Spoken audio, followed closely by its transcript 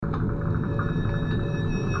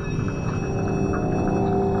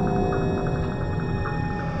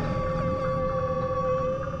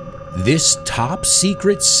This top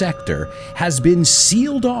secret sector has been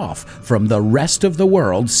sealed off from the rest of the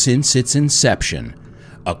world since its inception.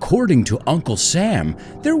 According to Uncle Sam,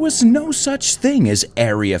 there was no such thing as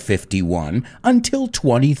Area 51 until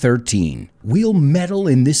 2013. We'll meddle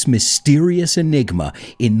in this mysterious enigma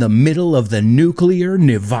in the middle of the nuclear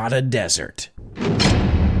Nevada desert.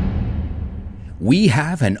 We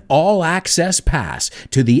have an all-access pass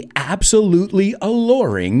to the absolutely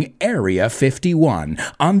alluring Area 51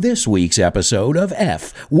 on this week's episode of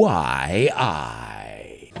FYI.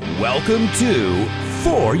 Welcome to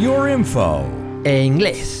For Your Info. En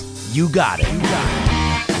inglés. You got it.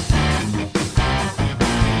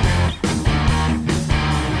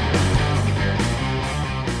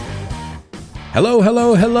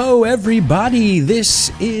 Hello, everybody. This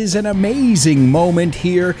is an amazing moment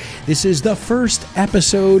here. This is the first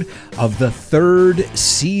episode of the third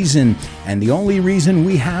season. And the only reason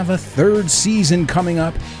we have a third season coming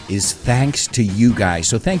up is thanks to you guys.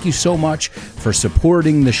 So thank you so much for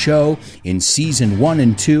supporting the show in season 1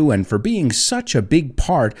 and 2 and for being such a big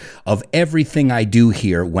part of everything I do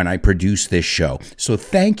here when I produce this show. So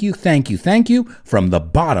thank you from the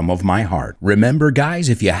bottom of my heart. Remember, guys,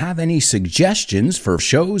 if you have any suggestions for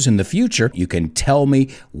shows in the future, you can tell me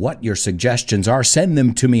what your suggestions are. Send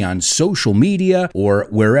them to me on social media or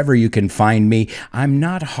wherever you can find me. I'm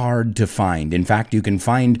not hard to find. In fact, you can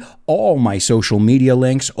find all my social media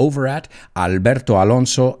links over at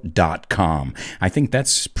albertoalonso.com. I think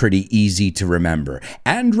that's pretty easy to remember.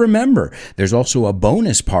 And remember, there's also a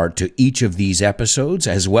bonus part to each of these episodes,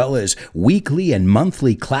 as well as weekly and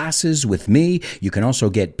monthly classes with me. You can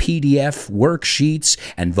also get PDF worksheets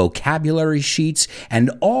and vocabulary sheets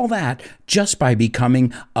and all that just by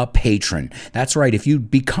becoming a patron. That's right. If you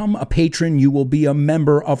become a patron, you will be a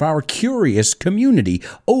member of our curious community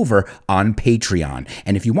over on Patreon.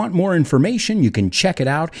 And if you want more information, you can check it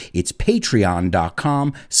out. It's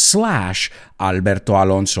patreon.com/Alberto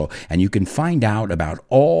Alonso. And you can find out about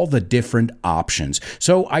all the different options.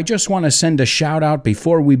 So I just want to send a shout out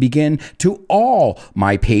before we begin to all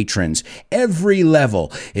my patrons, every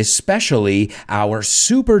level, especially our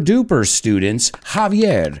super duper students,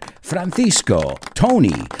 Javier, Francisco,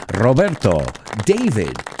 Tony, Roberto,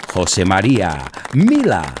 David, Jose Maria,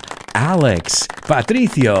 Mila, Alex,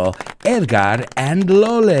 Patricio, Edgar, and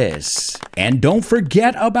Loles. And don't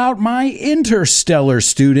forget about my interstellar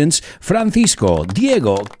students, Francisco,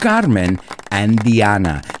 Diego, Carmen, and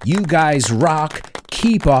Diana. You guys rock.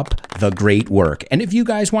 Keep up the great work. And if you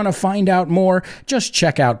guys want to find out more, just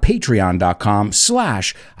check out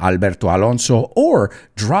patreon.com/Alberto Alonso or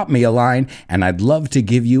drop me a line and I'd love to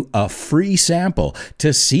give you a free sample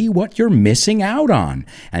to see what you're missing out on.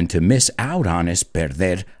 And to miss out on is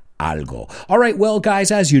perder algo. All right, well,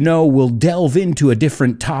 guys, as you know, we'll delve into a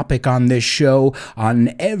different topic on this show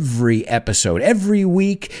on every episode. Every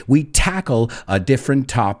week, we tackle a different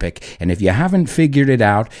topic. And if you haven't figured it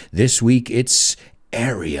out, this week it's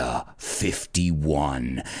Area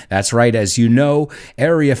 51. That's right, as you know,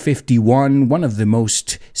 Area 51, one of the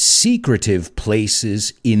most secretive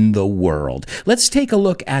places in the world. Let's take a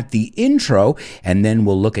look at the intro, and then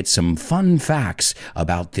we'll look at some fun facts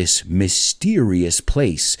about this mysterious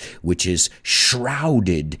place, which is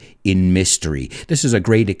shrouded in mystery. This is a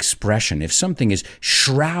great expression. If something is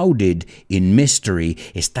shrouded in mystery,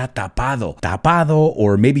 está tapado. Tapado,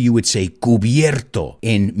 or maybe you would say cubierto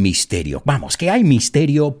en misterio. Vamos, que hay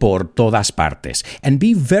misterio por todas partes. And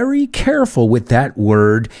be very careful with that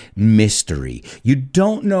word mystery. You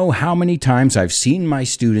don't know how many times I've seen my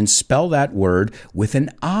students spell that word with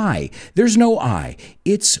an I. There's no I.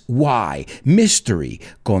 It's Y. Mystery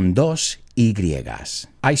con dos Y's.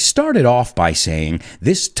 I started off by saying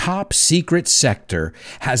this top secret sector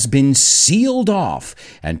has been sealed off,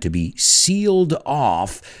 and to be sealed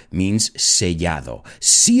off means sellado,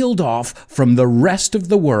 sealed off from the rest of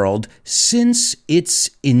the world since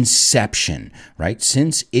its inception, right?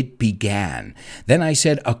 Since it began. Then I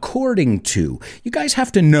said, according to. You guys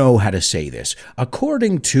have to know how to say this.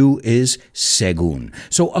 According to is según.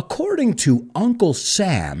 So according to Uncle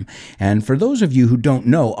Sam, and for those of you who don't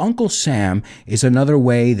know, Uncle Sam is another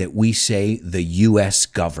way that we say the U.S.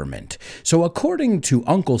 government. So according to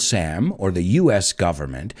Uncle Sam, or the U.S.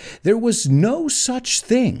 government, there was no such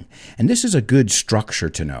thing. And this is a good structure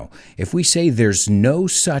to know. If we say there's no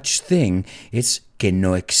such thing, it's que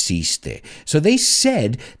no existe. So they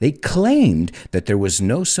claimed that there was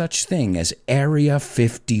no such thing as Area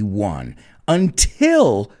 51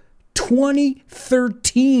 until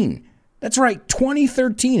 2013. That's right,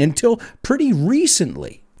 2013, until pretty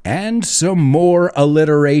recently. And some more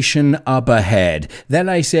alliteration up ahead. Then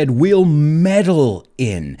I said, we'll meddle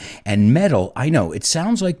in. And meddle, I know, it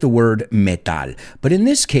sounds like the word metal. But in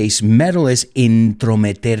this case, meddle is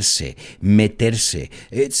intrometerse, meterse.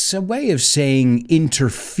 It's a way of saying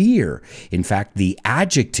interfere. In fact, the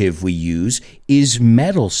adjective we use is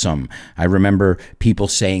meddlesome. I remember people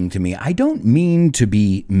saying to me, I don't mean to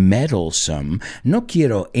be meddlesome. No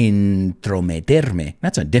quiero entrometerme.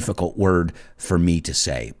 That's a difficult word for me to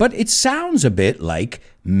say. But it sounds a bit like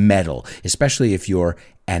meddle, especially if you're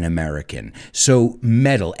an American. So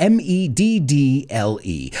meddle,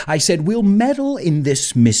 M-E-D-D-L-E. I said, we'll meddle in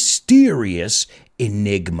this mysterious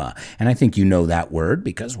enigma. And I think you know that word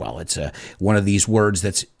because, well, it's one of these words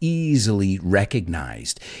that's easily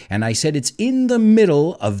recognized. And I said it's in the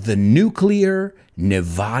middle of the nuclear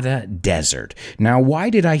Nevada desert. Now, why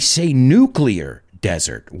did I say nuclear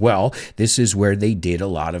desert? Well, this is where they did a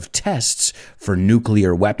lot of tests for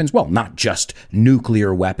nuclear weapons. Well, not just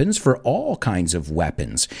nuclear weapons, for all kinds of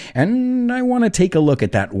weapons. And I want to take a look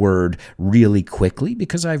at that word really quickly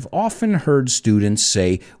because I've often heard students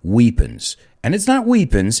say weapons. And it's not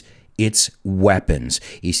weapons, it's weapons.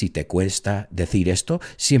 Y si te cuesta decir esto,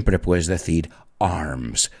 siempre puedes decir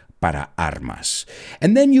arms, para armas.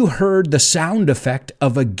 And then you heard the sound effect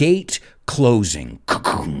of a gate closing,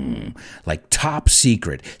 like top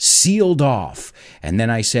secret, sealed off. And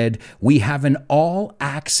then I said, we have an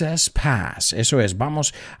all-access pass. Eso es,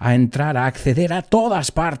 vamos a entrar a acceder a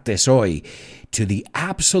todas partes hoy. To the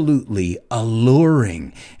absolutely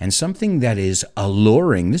alluring. And something that is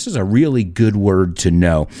alluring, this is a really good word to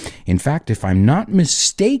know. In fact, if I'm not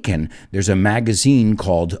mistaken, there's a magazine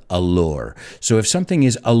called Allure. So if something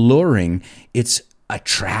is alluring, it's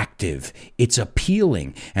attractive, it's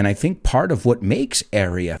appealing. And I think part of what makes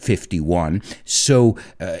Area 51 so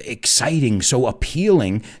exciting, so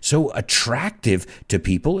appealing, so attractive to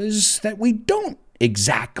people is that we don't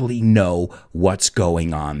exactly know what's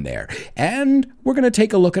going on there. And we're going to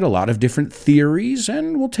take a look at a lot of different theories,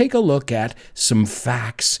 and we'll take a look at some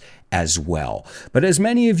facts as well. But as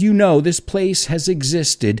many of you know, this place has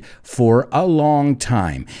existed for a long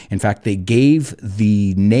time. In fact, they gave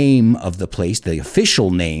the name of the place, the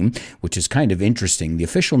official name, which is kind of interesting. The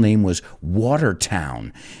official name was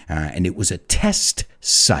Watertown, and it was a test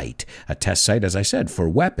site, as I said, for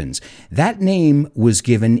weapons. That name was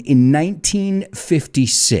given in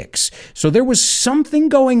 1956. So there was something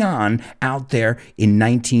going on out there in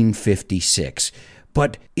 1956.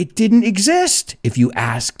 But it didn't exist if you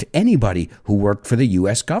asked anybody who worked for the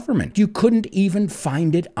U.S. government. You couldn't even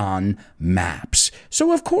find it on maps.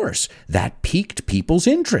 So, of course, that piqued people's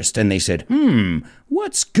interest. And they said,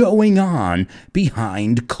 what's going on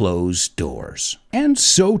behind closed doors? And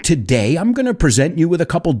so today I'm going to present you with a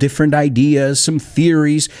couple different ideas, some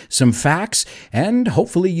theories, some facts, and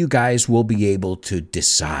hopefully you guys will be able to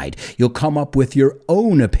decide. You'll come up with your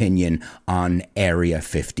own opinion on Area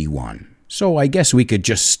 51. So I guess we could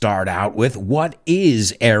just start out with, what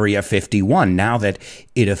is Area 51 now that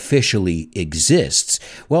it officially exists?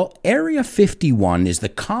 Well, Area 51 is the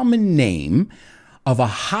common name of a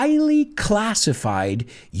highly classified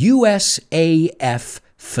USAF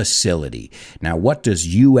facility. Now, what does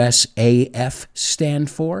USAF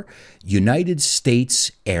stand for? United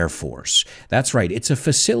States Air Force. That's right. It's a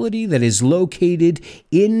facility that is located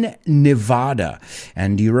in Nevada.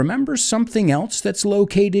 And do you remember something else that's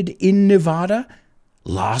located in Nevada?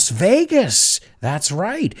 Las Vegas. That's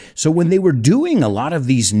right. So when they were doing a lot of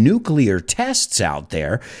these nuclear tests out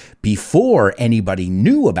there, before anybody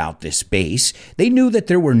knew about this base, they knew that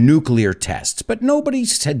there were nuclear tests, but nobody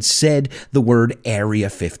had said the word Area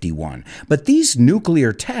 51. But these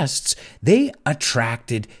nuclear tests, they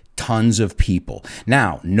attracted tons of people.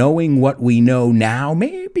 Now, knowing what we know now,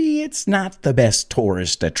 maybe it's not the best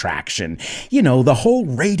tourist attraction. You know, the whole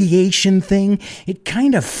radiation thing, it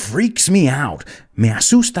kind of freaks me out. Me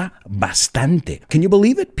asusta bastante. Can you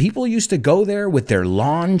believe it? People used to go there with their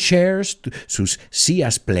lawn chairs, sus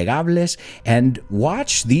sillas plegables, and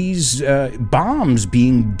watch these bombs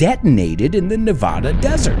being detonated in the Nevada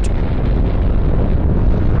desert.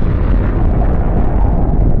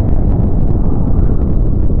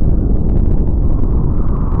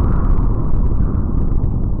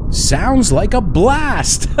 Sounds like a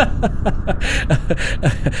blast.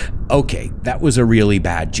 Okay, that was a really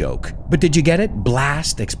bad joke. But did you get it?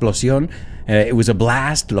 Blast, explosión. It was a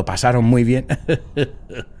blast. Lo pasaron muy bien.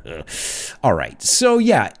 All right. So,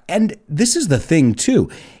 yeah. And this is the thing, too.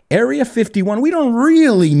 Area 51, we don't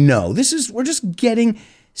really know. We're just getting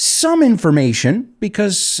some information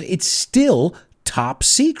because it's still top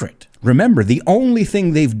secret. Remember, the only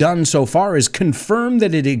thing they've done so far is confirm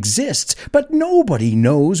that it exists, but nobody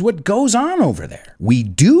knows what goes on over there. We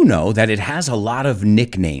do know that it has a lot of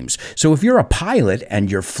nicknames. So if you're a pilot and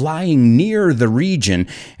you're flying near the region,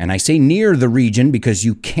 and I say near the region because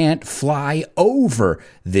you can't fly over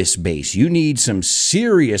this base. You need some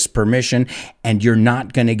serious permission, and you're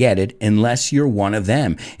not going to get it unless you're one of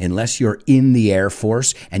them, unless you're in the Air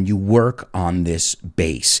Force and you work on this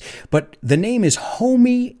base. But the name is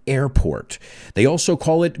Homey Airport. They also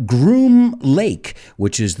call it Groom Lake,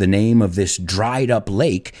 which is the name of this dried up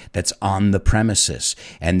lake that's on the premises.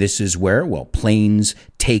 And this is where, planes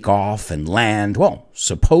take off and land.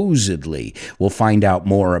 Supposedly. We'll find out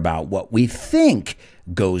more about what we think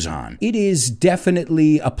goes on. It is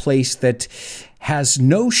definitely a place that has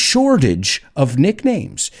no shortage of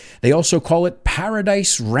nicknames. They also call it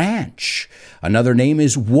Paradise Ranch. Another name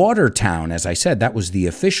is Watertown. As I said, that was the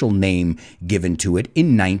official name given to it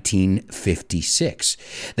in 1956.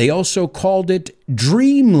 They also called it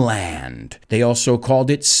Dreamland. They also called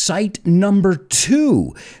it Site Number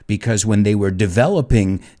 2 because when they were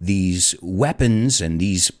developing these weapons and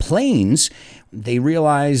these planes, they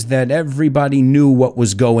realized that everybody knew what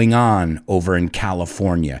was going on over in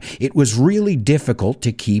California. It was really difficult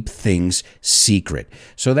to keep things secret.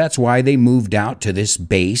 So that's why they moved out to this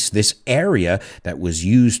base, this area that was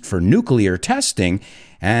used for nuclear testing,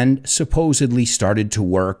 and supposedly started to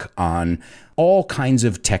work on all kinds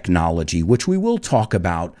of technology, which we will talk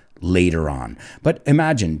about later on. But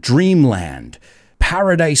imagine Dreamland,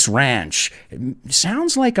 Paradise Ranch. It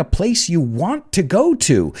sounds like a place you want to go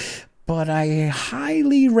to. But I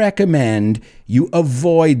highly recommend you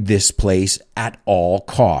avoid this place at all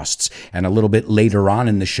costs. And a little bit later on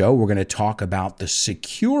in the show, we're going to talk about the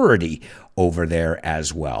security over there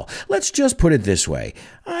as well. Let's just put it this way.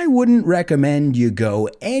 I wouldn't recommend you go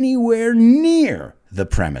anywhere near the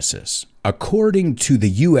premises. According to the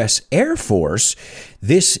U.S. Air Force,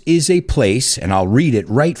 this is a place, and I'll read it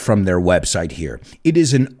right from their website here. It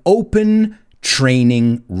is an open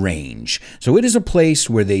training range. So it is a place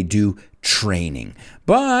where they do training,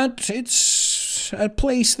 but it's a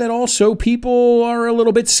place that also people are a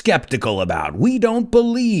little bit skeptical about. We don't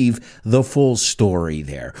believe the full story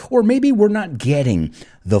there, or maybe we're not getting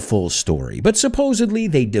the full story. But supposedly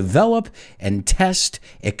they develop and test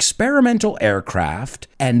experimental aircraft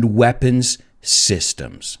and weapons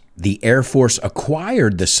systems. The Air Force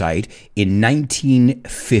acquired the site in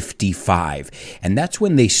 1955, and that's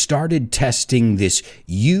when they started testing this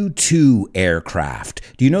U-2 aircraft.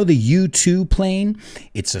 Do you know the U-2 plane?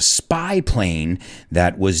 It's a spy plane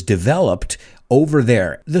that was developed over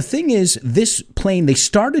there. The thing is, this plane, they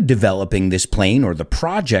started developing this plane, or the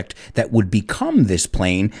project that would become this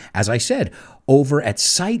plane, as I said, over at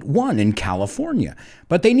Site 1 in California.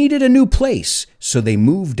 But they needed a new place, so they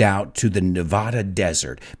moved out to the Nevada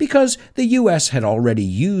desert because the U.S. had already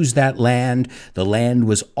used that land. The land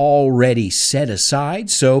was already set aside,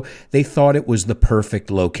 so they thought it was the perfect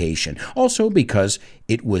location. Also because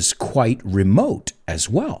it was quite remote as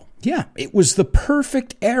well. Yeah, it was the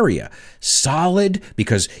perfect area. Solid,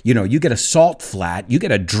 because, you get a salt flat, you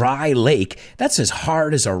get a dry lake, that's as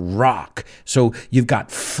hard as a rock. So you've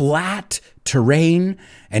got flat terrain,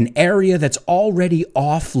 an area that's already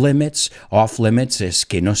off limits. Off limits es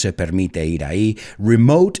que no se permite ir ahí.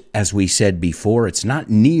 Remote, as we said before, it's not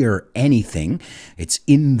near anything. It's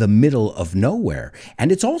in the middle of nowhere.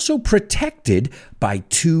 And it's also protected by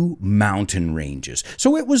 2 mountain ranges.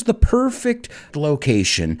 So it was the perfect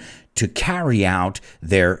location to carry out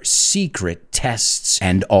their secret tests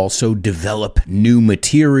and also develop new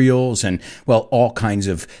materials and, all kinds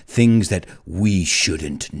of things that we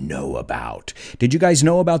shouldn't know about. Did you guys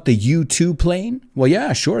know about the U-2 plane? Well,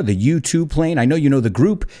 yeah, sure, the U-2 plane. I know you know the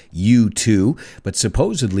group U-2, but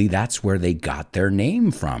supposedly that's where they got their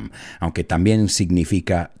name from, aunque también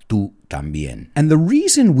significa tú también. And the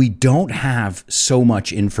reason we don't have so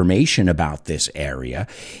much information about this area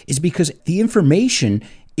is because the information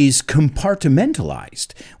is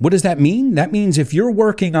compartmentalized. What does that mean? That means if you're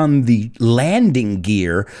working on the landing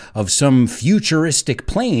gear of some futuristic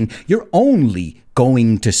plane, you're only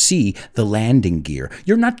going to see the landing gear.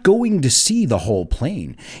 You're not going to see the whole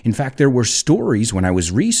plane. In fact, there were stories when I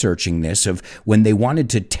was researching this of when they wanted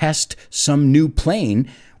to test some new plane.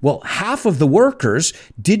 Half of the workers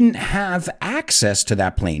didn't have access to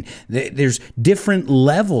that plane. There's different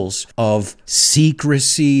levels of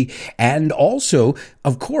secrecy, and also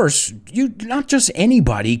of course, not just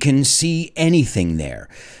anybody can see anything there.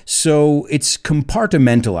 So it's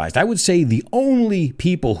compartmentalized. I would say the only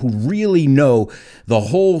people who really know the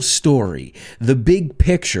whole story, the big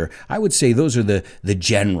picture, I would say those are the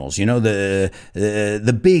generals,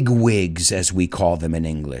 the big wigs, as we call them in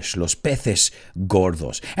English, los peces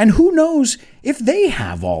gordos. And who knows if they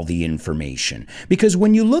have all the information? Because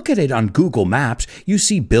when you look at it on Google Maps, you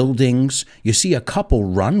see buildings, you see a couple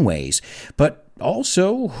runways, but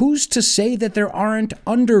also, who's to say that there aren't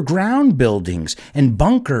underground buildings and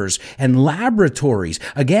bunkers and laboratories?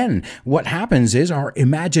 Again, what happens is our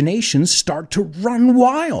imaginations start to run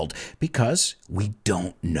wild because we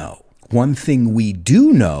don't know. One thing we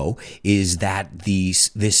do know is that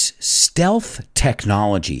this stealth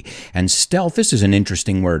technology, and stealth, this is an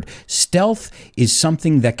interesting word. Stealth is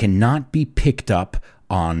something that cannot be picked up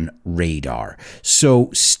on radar. So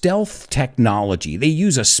stealth technology, they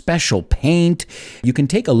use a special paint. You can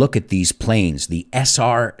take a look at these planes, the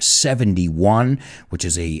SR-71, which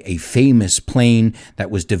is a famous plane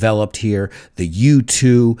that was developed here, the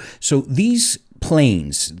U-2. So these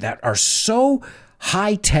planes that are so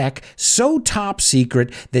high-tech, so top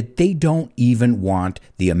secret that they don't even want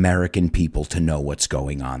the American people to know what's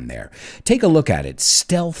going on there. Take a look at it.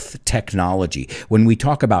 Stealth technology. When we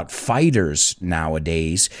talk about fighters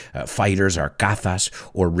nowadays, fighters are cazas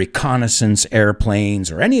or reconnaissance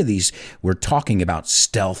airplanes or any of these, we're talking about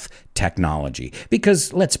stealth technology.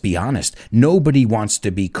 Because let's be honest, nobody wants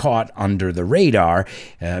to be caught under the radar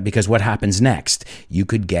because what happens next? You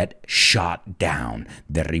could get shot down.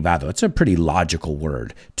 Derribado. It's a pretty logical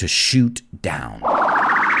word, to shoot down.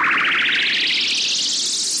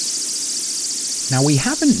 Now, we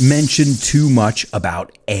haven't mentioned too much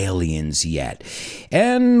about aliens yet.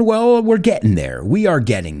 And, well, we're getting there. We are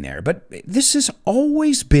getting there. But this has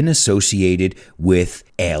always been associated with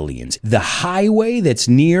aliens. The highway that's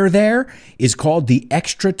near there is called the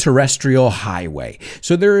extraterrestrial highway.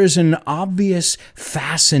 So there is an obvious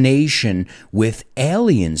fascination with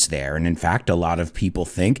aliens there. And in fact, a lot of people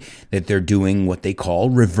think that they're doing what they call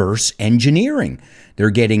reverse engineering. They're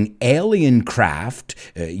getting alien craft,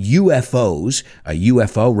 UFOs. A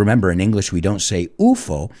UFO, remember in English we don't say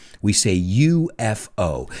UFO, we say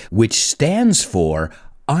UFO, which stands for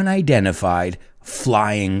unidentified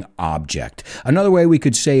flying object. Another way we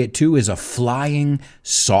could say it too is a flying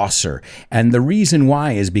saucer. And the reason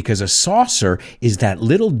why is because a saucer is that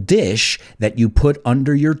little dish that you put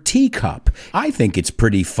under your teacup. I think it's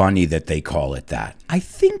pretty funny that they call it that. I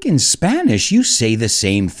think in Spanish you say the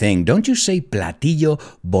same thing. Don't you say platillo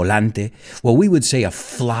volante? Well, we would say a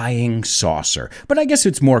flying saucer. But I guess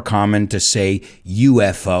it's more common to say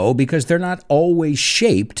UFO because they're not always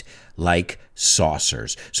shaped like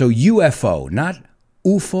saucers. So UFO, not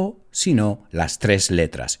UFO, sino las tres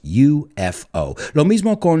letras, UFO. Lo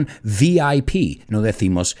mismo con VIP, no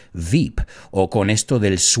decimos VIP. O con esto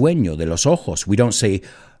del sueño, de los ojos, we don't say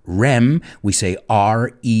REM, we say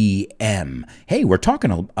REM. Hey, we're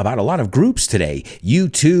talking about a lot of groups today.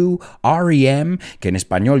 U2, REM, que en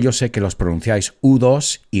español yo sé que los pronunciáis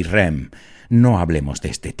U2 y REM. No hablemos de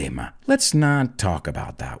este tema. Let's not talk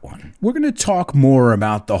about that one. We're going to talk more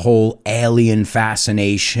about the whole alien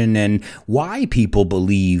fascination and why people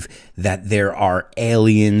believe that there are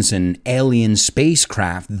aliens and alien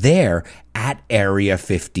spacecraft there at Area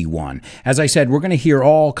 51. As I said, we're going to hear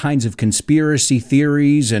all kinds of conspiracy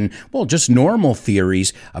theories and, well, just normal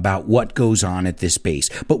theories about what goes on at this base.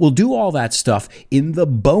 But we'll do all that stuff in the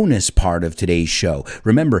bonus part of today's show.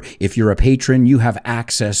 Remember, if you're a patron, you have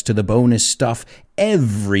access to the bonus stuff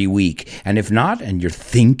every week. And if not, and you're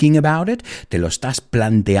thinking about it, te lo estás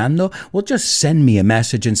planteando, well, just send me a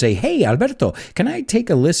message and say, hey, Alberto, can I take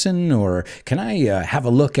a listen or can I have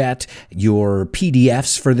a look at your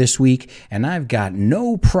PDFs for this week? And I've got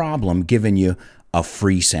no problem giving you a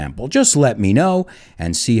free sample. Just let me know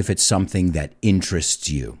and see if it's something that interests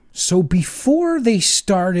you. So before they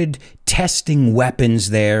started testing weapons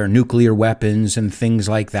there, nuclear weapons and things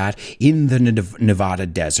like that in the Nevada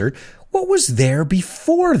desert, what was there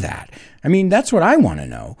before that? I mean, that's what I want to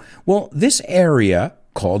know. Well, this area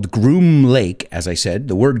called Groom Lake, as I said,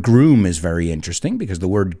 the word groom is very interesting because the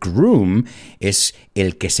word groom is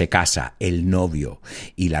el que se casa, el novio,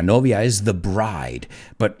 y la novia is the bride.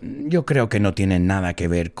 But yo creo que no tiene nada que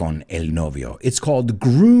ver con el novio. It's called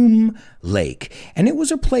Groom Lake, and it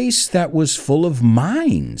was a place that was full of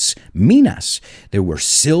mines, minas. There were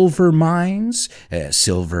silver mines,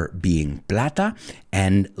 silver being plata,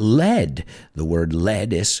 and lead. The word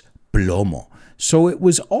lead is plomo. So it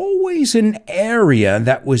was always an area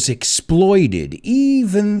that was exploited,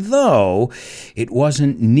 even though it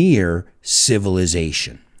wasn't near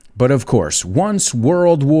civilization. But of course, once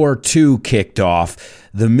World War II kicked off,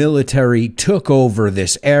 the military took over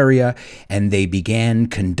this area and they began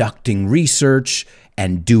conducting research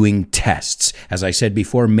and doing tests. As I said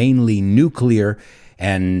before, mainly nuclear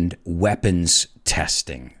and weapons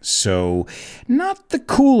testing. So not the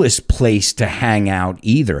coolest place to hang out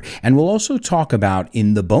either. And we'll also talk about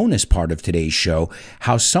in the bonus part of today's show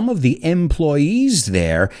how some of the employees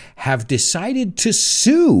there have decided to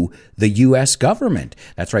sue the U.S. government.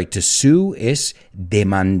 That's right, to sue is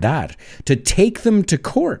demandar, to take them to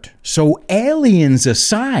court. So aliens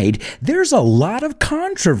aside, there's a lot of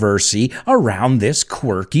controversy around this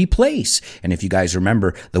quirky place. And if you guys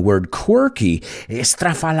remember the word quirky,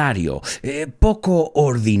 estrafalario, poco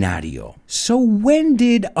ordinario. So when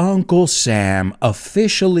did Uncle Sam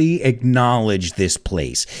officially acknowledge this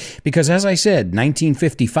place? Because as I said,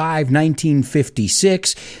 1955,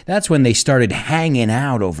 1956, that's when they started hanging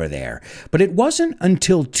out over there. But it wasn't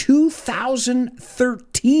until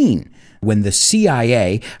 2013 when the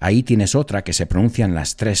CIA, ahí tienes otra que se pronuncian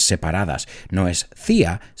las tres separadas, no es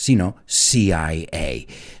CIA, sino CIA.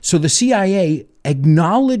 So the CIA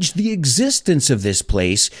acknowledged the existence of this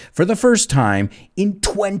place for the first time in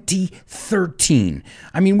 2013.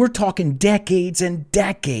 I mean, we're talking decades and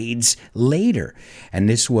decades later. And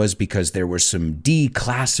this was because there were some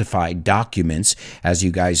declassified documents, as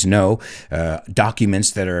you guys know, documents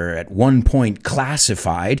that are at one point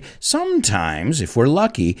classified. Sometimes, if we're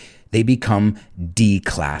lucky, they become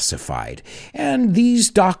declassified. And these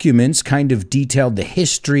documents kind of detailed the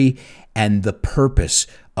history and the purpose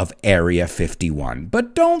of Area 51.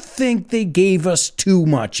 But don't think they gave us too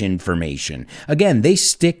much information. Again, they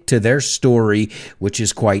stick to their story, which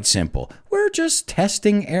is quite simple. We're just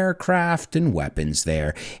testing aircraft and weapons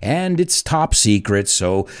there, and it's top secret,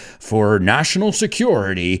 so for national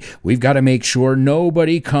security, we've got to make sure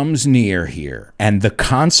nobody comes near here. And the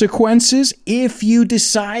consequences, if you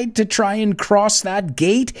decide to try and cross that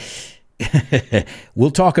gate,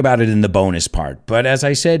 we'll talk about it in the bonus part. But as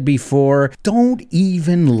I said before, don't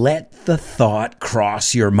even let the thought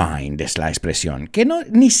cross your mind, es la expresión. Que no,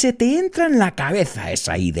 ni se te entra en la cabeza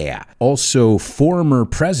esa idea. Also, former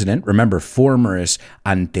president, remember former is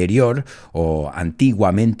anterior o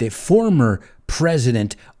antiguamente, former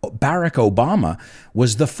President Barack Obama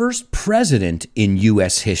was the first president in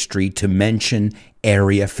U.S. history to mention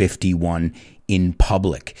Area 51 in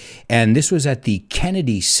public. And this was at the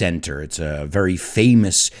Kennedy Center. It's a very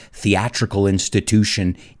famous theatrical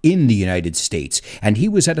institution in the United States. And he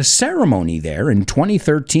was at a ceremony there in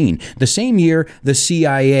 2013, the same year the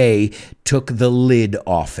CIA took the lid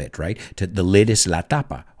off it, right? The lid is la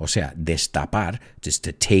tapa, o sea, destapar, just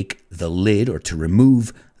to take the lid or to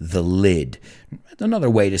remove the lid. Another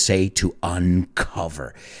way to say to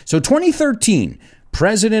uncover. So 2013,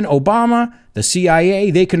 President Obama, the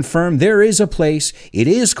CIA, they confirmed there is a place. It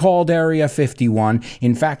is called Area 51.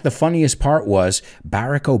 In fact, the funniest part was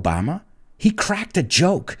Barack Obama, he cracked a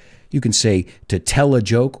joke. You can say to tell a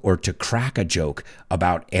joke or to crack a joke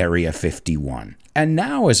about Area 51. And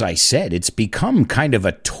now, as I said, it's become kind of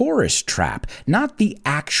a tourist trap, not the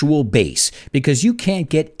actual base, because you can't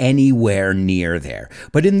get anywhere near there.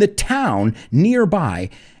 But in the town nearby,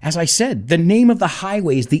 as I said, the name of the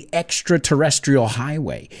highway is the Extraterrestrial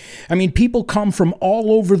Highway. I mean, people come from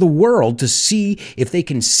all over the world to see if they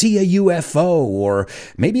can see a UFO, or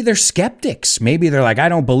maybe they're skeptics. Maybe they're like, I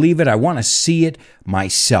don't believe it. I want to see it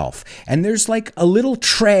myself. And there's like a little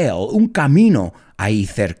trail, un camino ahí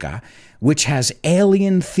cerca, which has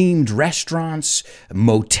alien-themed restaurants,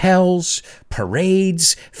 motels,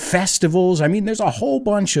 parades, festivals. I mean, there's a whole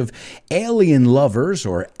bunch of alien lovers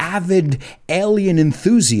or avid alien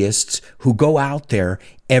enthusiasts who go out there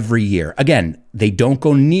every year. Again, they don't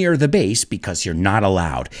go near the base because you're not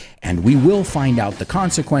allowed. And we will find out the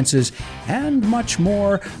consequences and much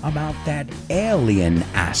more about that alien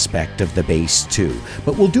aspect of the base too.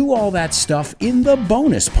 But we'll do all that stuff in the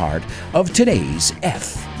bonus part of today's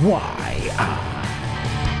FYI.